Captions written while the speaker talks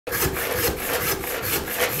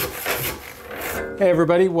Hey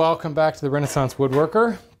everybody, welcome back to the Renaissance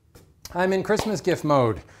Woodworker. I'm in Christmas gift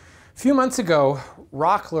mode. A few months ago,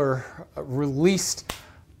 Rockler released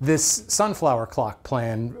this sunflower clock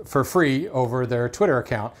plan for free over their Twitter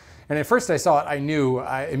account. And at first I saw it, I knew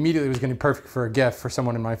I immediately was going to be perfect for a gift for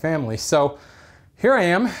someone in my family. So here I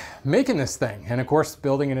am making this thing, and of course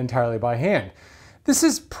building it entirely by hand. This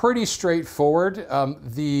is pretty straightforward.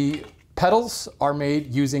 The pedals are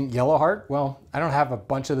made using Yellowheart. Well, I don't have a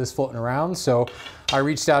bunch of this floating around, so I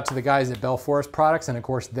reached out to the guys at Bell Forest Products, and of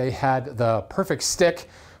course they had the perfect stick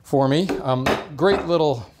for me. Great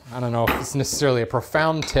little, I don't know if it's necessarily a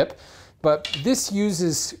profound tip, but this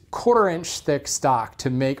uses 1/4 inch thick stock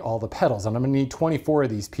to make all the pedals, and I'm gonna need 24 of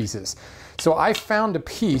these pieces. So I found a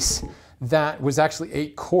piece that was actually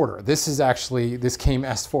 8/4. This came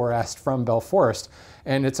S4S from Bell Forest,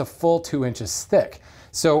 and it's a full 2 inches thick.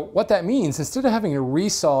 So what that means, instead of having to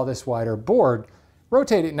resaw this wider board,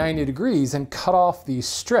 rotate it 90 degrees and cut off these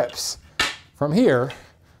strips from here,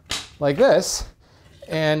 like this,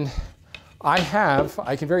 and I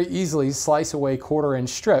can very easily slice away 1/4 inch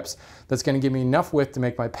strips. That's gonna give me enough width to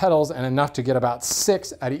make my pedals and enough to get about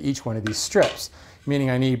 6 out of each one of these strips, meaning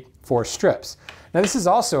I need 4 strips. Now this is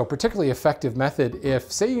also a particularly effective method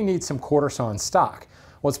if, say you need some 1/4 sawn stock.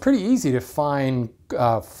 Well, it's pretty easy to find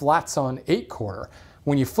flats on 8/4.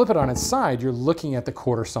 When you flip it on its side, you're looking at the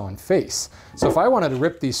 1/4 sawn face. So if I wanted to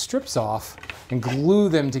rip these strips off and glue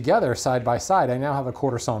them together side by side, I now have a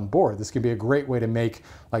 1/4 sawn board. This could be a great way to make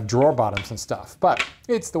like drawer bottoms and stuff. But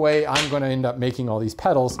it's the way I'm going to end up making all these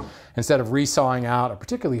pedals instead of resawing out a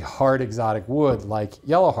particularly hard exotic wood like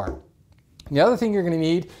Yellowheart. The other thing you're going to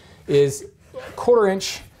need is 1/4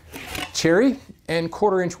 inch cherry and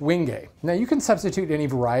 1/4 inch wingay. Now you can substitute any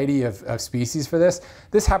variety of species for this.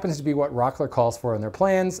 This happens to be what Rockler calls for in their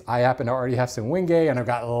plans. I happen to already have some wingay, and I've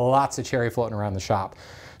got lots of cherry floating around the shop.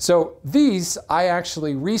 So these, I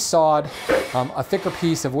actually resawed a thicker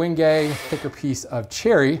piece of wingay, a thicker piece of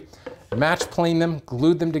cherry, match planed them,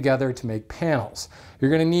 glued them together to make panels.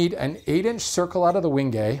 You're gonna need an 8-inch circle out of the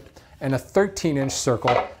wingay and a 13-inch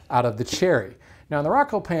circle out of the cherry. Now in the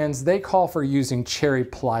Rockler plans, they call for using cherry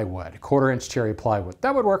plywood, 1/4 inch cherry plywood.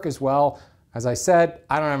 That would work as well. As I said,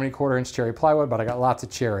 I don't have any 1/4 inch cherry plywood, but I got lots of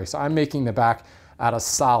cherry. So I'm making the back out of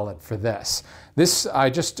solid for this. This I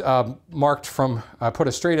just put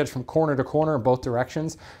a straight edge from corner to corner in both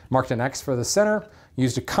directions, marked an X for the center,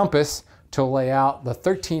 used a compass to lay out the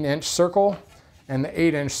 13-inch circle and the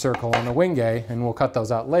 8-inch circle on the wingay, and we'll cut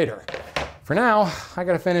those out later. For now, I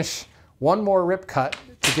gotta finish one more rip cut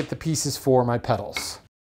to get the pieces for my pedals.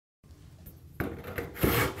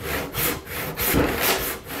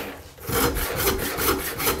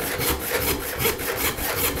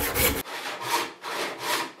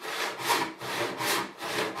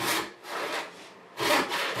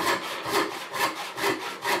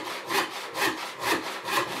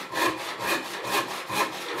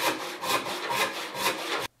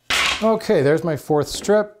 Okay, there's my 4th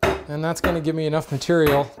strip, and that's going to give me enough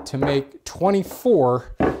material to make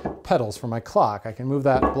 24 pedals for my clock. I can move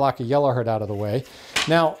that block of Yellowheart out of the way.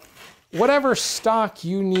 Now, whatever stock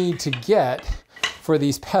you need to get for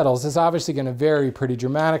these pedals is obviously going to vary pretty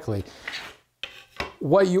dramatically.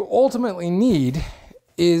 What you ultimately need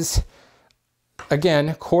is,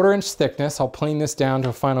 again, 1/4 inch thickness. I'll plane this down to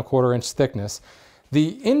a final 1/4 inch thickness.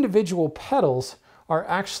 The individual pedals are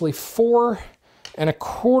actually 4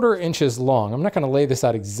 1/4 inches long. I'm not going to lay this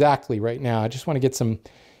out exactly right now. I just want to get some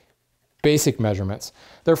basic measurements.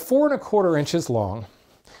 They're 4 1/4 inches long,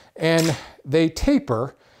 and they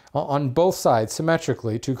taper on both sides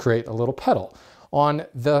symmetrically to create a little pedal. On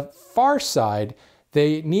the far side,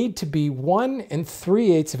 they need to be 1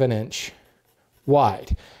 3/8 of an inch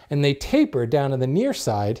wide, and they taper down to the near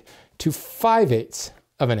side to 5/8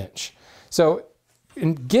 of an inch. So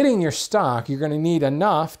in getting your stock, you're going to need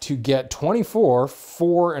enough to get 24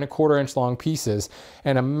 4 1/4 inch long pieces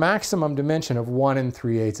and a maximum dimension of 1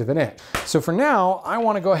 3/8 of an inch. So for now, I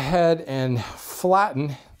want to go ahead and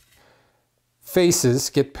flatten faces,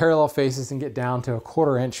 get parallel faces, and get down to a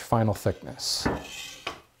 1/4 inch final thickness.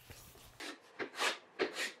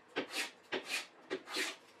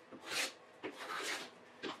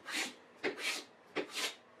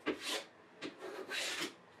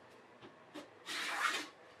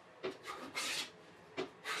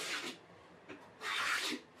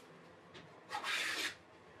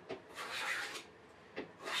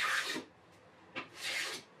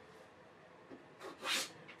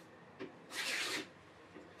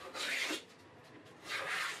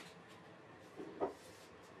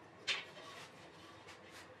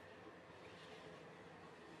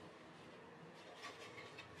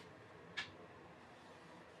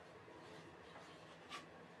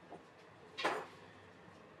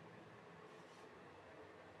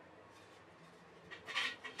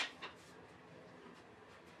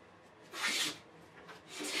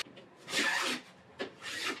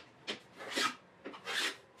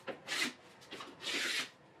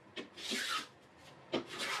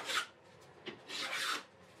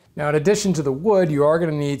 Now, in addition to the wood, you are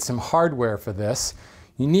going to need some hardware for this.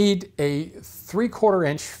 You need a 3/4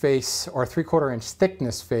 inch face or 3/4 inch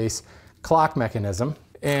thickness face clock mechanism,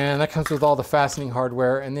 and that comes with all the fastening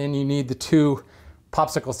hardware. And then you need the 2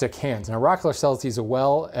 popsicle stick hands. Now, Rockler sells these as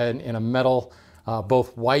well and in a metal,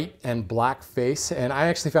 both white and black face. And I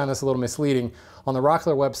actually found this a little misleading. On the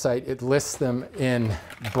Rockler website, it lists them in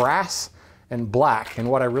brass and black, and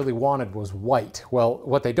what I really wanted was white. Well,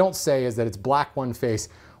 what they don't say is that it's black one face,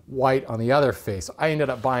 white on the other face. I ended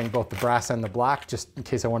up buying both the brass and the black just in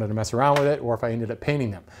case I wanted to mess around with it, or if I ended up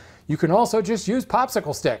painting them. You can also just use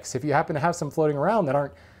popsicle sticks. If you happen to have some floating around that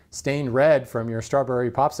aren't stained red from your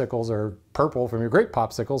strawberry popsicles or purple from your grape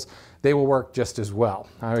popsicles, they will work just as well.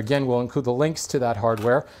 Again, we'll include the links to that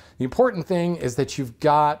hardware. The important thing is that you've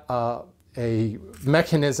got a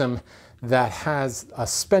mechanism that has a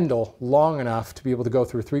spindle long enough to be able to go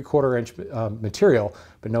through 3/4 inch material,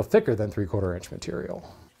 but no thicker than 3/4 inch material.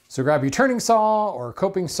 So grab your turning saw or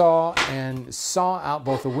coping saw and saw out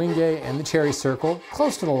both the wingay and the cherry circle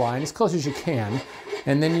close to the line, as close as you can.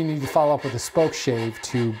 And then you need to follow up with a spoke shave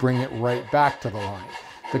to bring it right back to the line.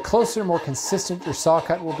 The closer, more consistent your saw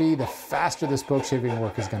cut will be, the faster the spoke shaving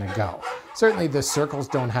work is going to go. Certainly the circles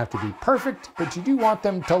don't have to be perfect, but you do want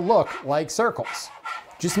them to look like circles.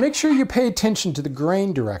 Just make sure you pay attention to the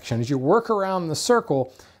grain direction. As you work around the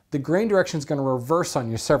circle, the grain direction is going to reverse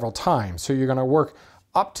on you several times. So you're going to work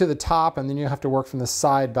up to the top, and then you have to work from the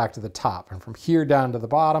side back to the top, and from here down to the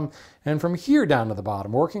bottom, and from here down to the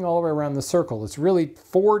bottom, working all the way around the circle. It's really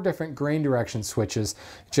 4 different grain direction switches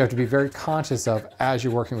that you have to be very conscious of as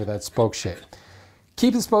you're working with that spoke shave.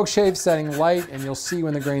 Keep the spoke shave setting light, and you'll see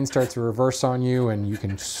when the grain starts to reverse on you, and you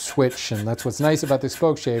can switch. And that's what's nice about the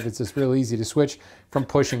spoke shave. It's just real easy to switch from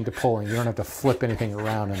pushing to pulling. You don't have to flip anything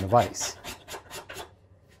around in the vise.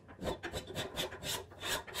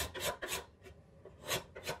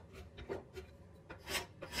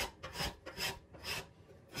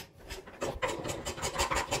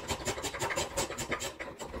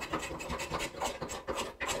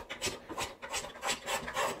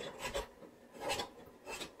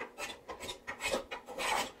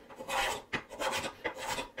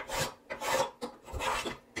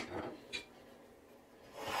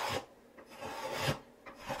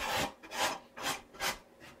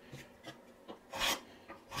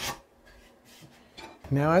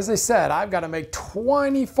 Now, as I said, I've got to make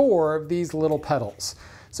 24 of these little petals.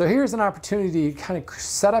 So here's an opportunity to kind of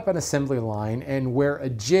set up an assembly line and where a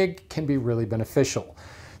jig can be really beneficial.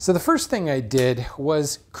 So the first thing I did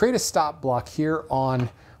was create a stop block here on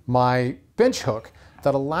my bench hook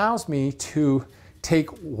that allows me to take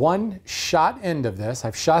one shot end of this.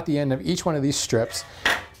 I've shot the end of each one of these strips,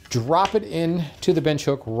 drop it into the bench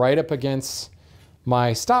hook right up against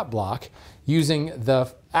my stop block using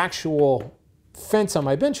the actual fence on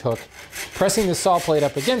my bench hook, pressing the saw plate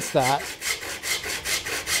up against that.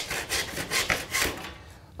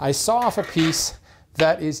 I saw off a piece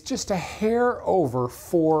that is just a hair over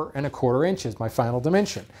 4 1/4 inches, my final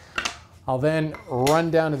dimension. I'll then run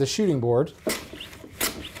down to the shooting board,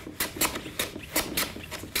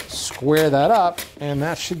 square that up, and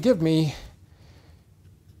that should give me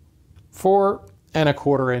 4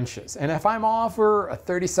 1/4 inches. And if I'm off for a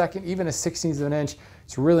 32nd, even a 16th of an inch,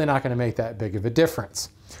 it's really not going to make that big of a difference.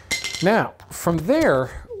 Now, from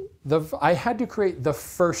there, I had to create the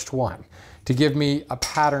first one to give me a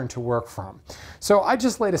pattern to work from. So I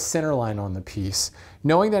just laid a center line on the piece,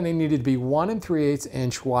 knowing that it needed to be 1 3/8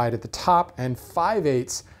 inch wide at the top and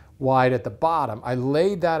 5/8 wide at the bottom. I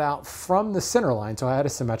laid that out from the center line, so I had a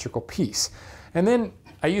symmetrical piece. And then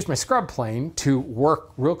I used my scrub plane to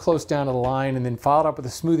work real close down to the line, and then followed up with a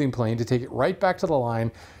smoothing plane to take it right back to the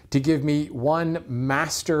line to give me one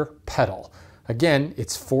master petal. Again,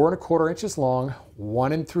 it's 4 1/4 inches long,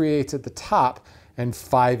 1 3/8 at the top, and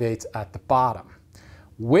 5/8 at the bottom.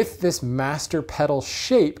 With this master petal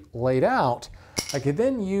shape laid out, I could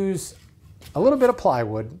then use a little bit of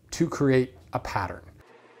plywood to create a pattern.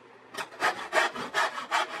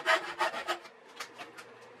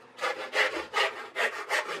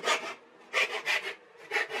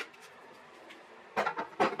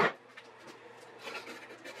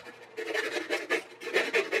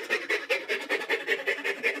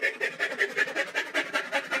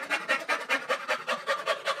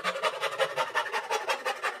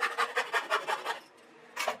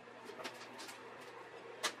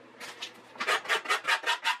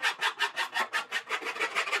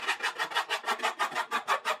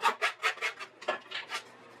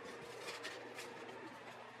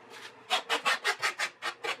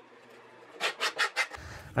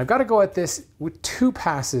 I've got to go at this with 2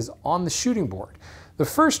 passes on the shooting board. The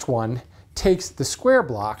first one takes the square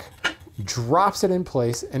block, drops it in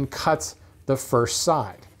place, and cuts the first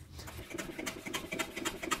side.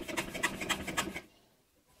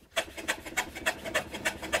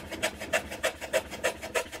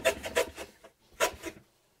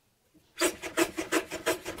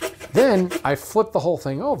 Then I flip the whole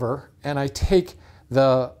thing over and I take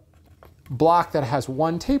the block that has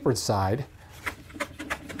one tapered side,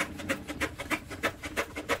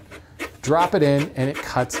 drop it in, and it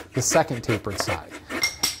cuts the second tapered side.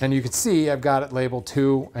 And you can see I've got it labeled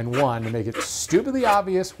 2 and 1 to make it stupidly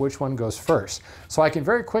obvious which one goes first. So I can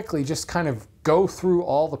very quickly just kind of go through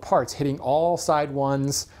all the parts, hitting all side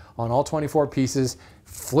ones on all 24 pieces,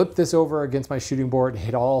 flip this over against my shooting board, and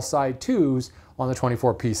hit all side 2s on the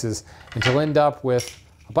 24 pieces until end up with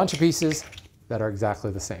a bunch of pieces that are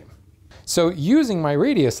exactly the same. So using my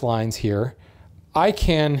radius lines here, I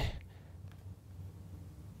can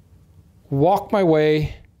walk my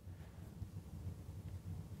way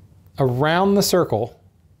around the circle,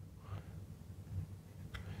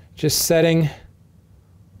 just setting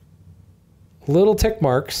little tick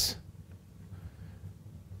marks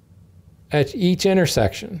at each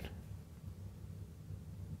intersection.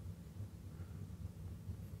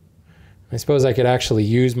 I suppose I could actually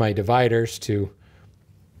use my dividers to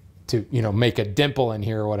make a dimple in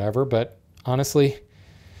here or whatever, but honestly,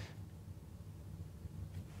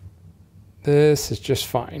 this is just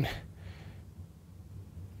fine.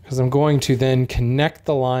 Because I'm going to then connect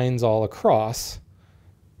the lines all across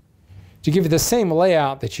to give you the same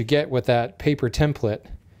layout that you get with that paper template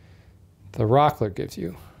the Rockler gives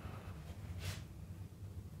you.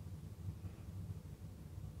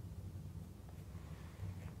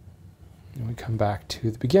 And we come back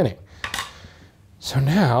to the beginning. So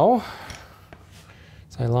now,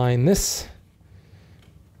 as I line this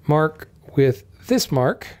mark with this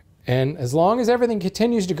mark, and as long as everything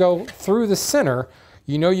continues to go through the center,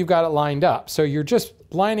 you know you've got it lined up. So you're just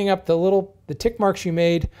lining up the tick marks you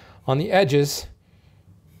made on the edges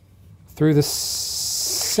through the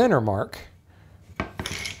center mark.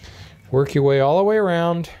 Work your way all the way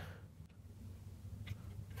around.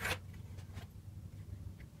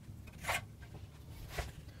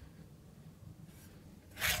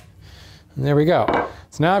 And there we go.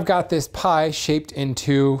 So now I've got this pie shaped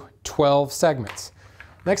into 12 segments.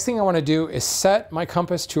 Next thing I want to do is set my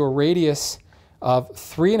compass to a radius of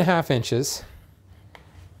 3.5 inches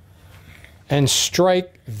and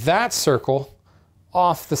strike that circle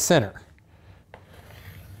off the center.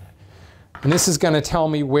 And this is going to tell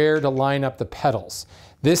me where to line up the petals.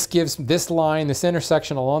 This gives this line, this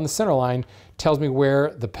intersection along the center line, tells me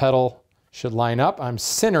where the petal should line up. I'm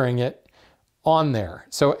centering it on there.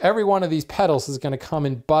 So every one of these petals is going to come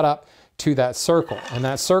and butt up to that circle. And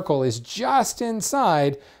that circle is just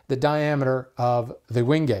inside the diameter of the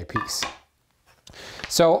Wingay piece.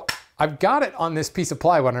 So I've got it on this piece of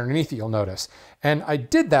plywood underneath it, you'll notice. And I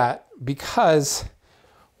did that because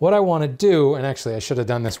what I want to do, and actually I should have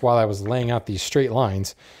done this while I was laying out these straight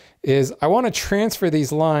lines, is I want to transfer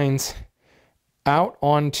these lines out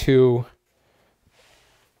onto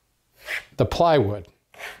the plywood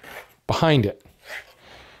behind it.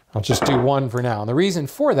 I'll just do one for now. And the reason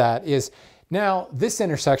for that is now this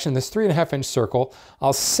intersection, this 3.5 inch circle,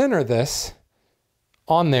 I'll center this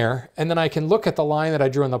on there, and then I can look at the line that I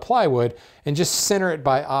drew on the plywood and just center it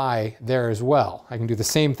by eye there as well. I can do the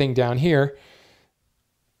same thing down here.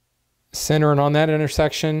 Center it on that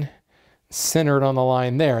intersection, center it on the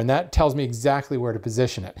line there, and that tells me exactly where to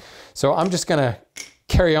position it. So I'm just gonna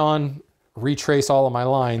carry on, retrace all of my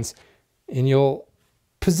lines, and you'll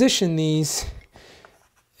position these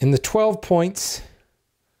in the 12 points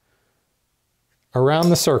around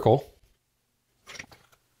the circle.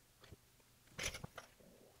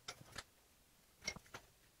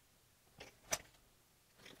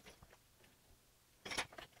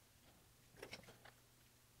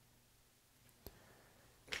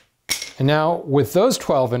 And now with those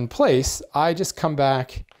 12 in place, I just come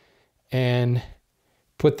back and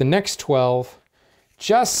put the next 12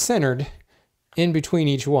 just centered in between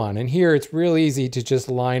each one. And here it's real easy to just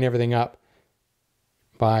line everything up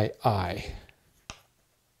by eye.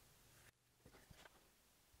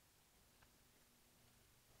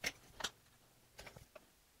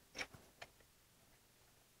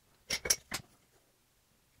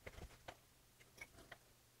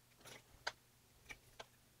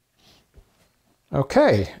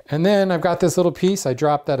 Okay, and then I've got this little piece, I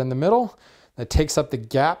drop that in the middle, that takes up the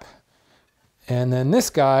gap, and then this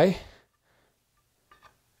guy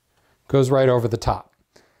goes right over the top.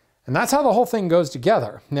 And that's how the whole thing goes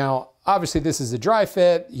together. Now, obviously this is a dry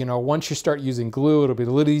fit. You know, once you start using glue, it'll be a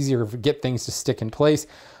little easier to get things to stick in place.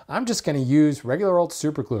 I'm just gonna use regular old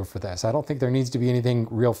super glue for this. I don't think there needs to be anything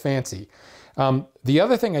real fancy. The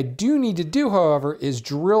other thing I do need to do, however, is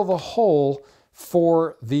drill the hole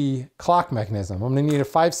for the clock mechanism. I'm gonna need a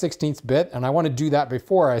 5/16 bit, and I wanna do that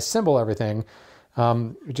before I assemble everything,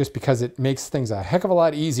 just because it makes things a heck of a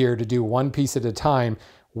lot easier to do one piece at a time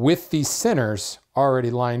with these centers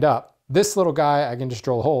already lined up. This little guy, I can just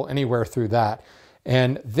drill a hole anywhere through that.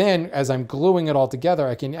 And then as I'm gluing it all together,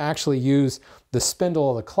 I can actually use the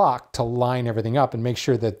spindle of the clock to line everything up and make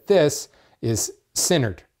sure that this is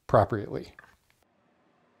centered properly.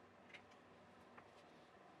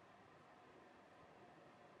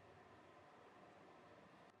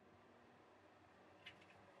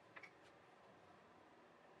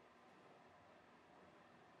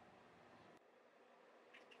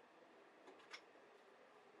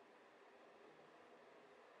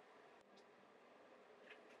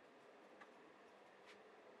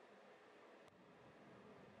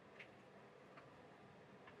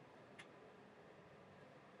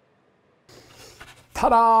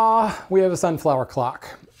 Ta-da! We have a sunflower clock.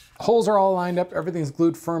 Holes are all lined up, everything's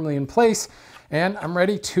glued firmly in place, and I'm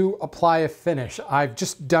ready to apply a finish. I've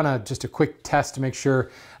just done just a quick test to make sure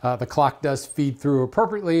the clock does feed through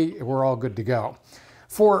appropriately. We're all good to go.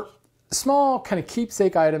 For small kind of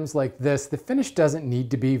keepsake items like this, the finish doesn't need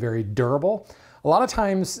to be very durable. A lot of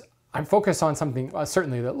times I'm focused on something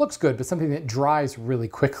certainly that looks good, but something that dries really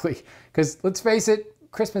quickly. Because let's face it,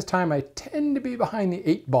 Christmas time, I tend to be behind the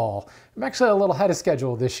 8 ball. I'm actually a little ahead of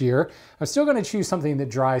schedule this year. I'm still gonna choose something that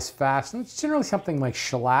dries fast, and it's generally something like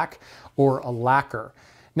shellac or a lacquer.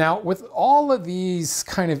 Now, with all of these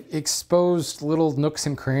kind of exposed little nooks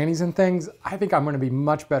and crannies and things, I think I'm gonna be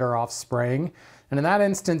much better off spraying. And in that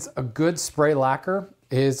instance, a good spray lacquer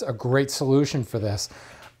is a great solution for this.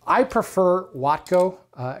 I prefer Watco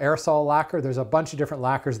aerosol lacquer. There's a bunch of different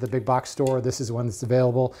lacquers at the big box store. This is one that's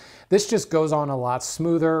available. This just goes on a lot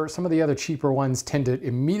smoother. Some of the other cheaper ones tend to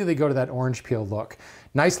immediately go to that orange peel look.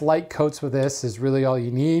 Nice light coats with this is really all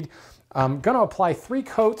you need. I'm gonna apply 3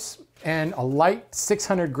 coats and a light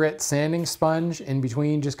 600 grit sanding sponge in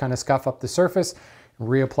between, just kind of scuff up the surface and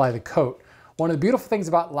reapply the coat. One of the beautiful things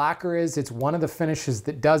about lacquer is it's one of the finishes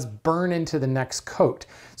that does burn into the next coat.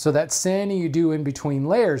 So that sanding you do in between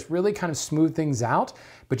layers really kind of smooth things out,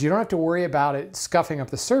 but you don't have to worry about it scuffing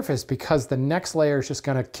up the surface because the next layer is just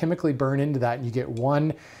gonna chemically burn into that and you get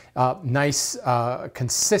one nice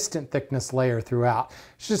consistent thickness layer throughout.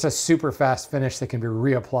 It's just a super fast finish that can be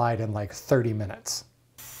reapplied in like 30 minutes.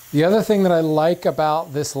 The other thing that I like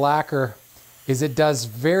about this lacquer is it does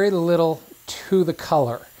very little to the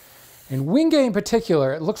color. In Wingate in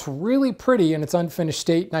particular, it looks really pretty in its unfinished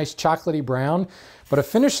state, nice chocolatey brown, but a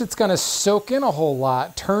finish that's gonna soak in a whole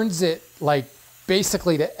lot turns it like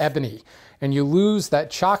basically to ebony, and you lose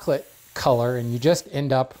that chocolate color and you just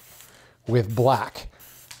end up with black.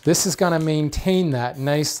 This is gonna maintain that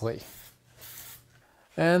nicely.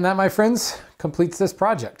 And that, my friends, completes this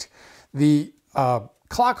project. The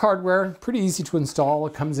clock hardware, pretty easy to install.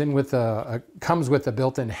 It comes in with comes with a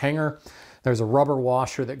built-in hanger. There's a rubber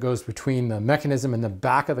washer that goes between the mechanism and the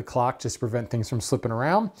back of the clock just to prevent things from slipping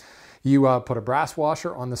around. You put a brass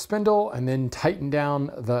washer on the spindle and then tighten down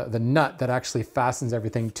the nut that actually fastens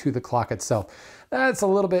everything to the clock itself. That's a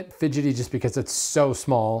little bit fidgety just because it's so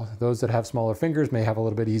small. Those that have smaller fingers may have a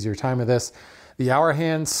little bit easier time with this. The hour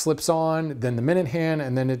hand slips on, then the minute hand,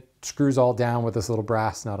 and then it screws all down with this little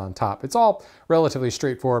brass nut on top. It's all relatively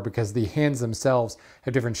straightforward because the hands themselves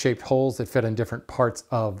have different shaped holes that fit in different parts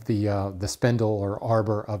of the spindle or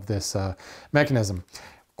arbor of this mechanism.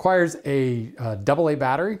 Requires a AA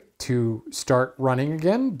battery to start running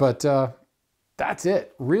again, but that's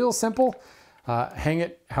it. Real simple. Hang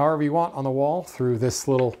it however you want on the wall through this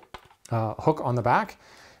little hook on the back,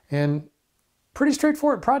 and pretty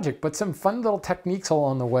straightforward project, but some fun little techniques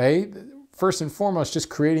along the way. First and foremost, just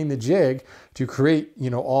creating the jig to create, you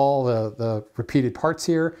know, all the repeated parts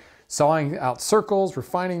here, sawing out circles,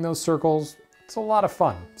 refining those circles. It's a lot of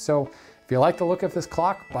fun. So if you like the look of this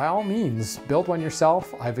clock, by all means, build one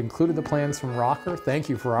yourself. I've included the plans from Rockler. Thank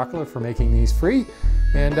you for Rockler for making these free.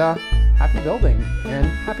 And happy building and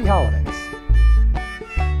happy holidays.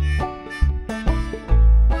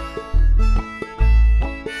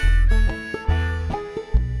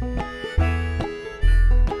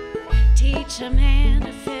 Teach a man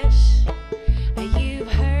to fish.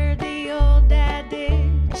 You've heard the old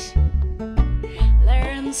adage.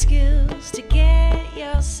 Learn skills to get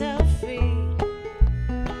yourself free.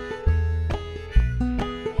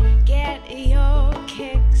 Get your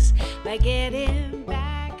kicks by getting back.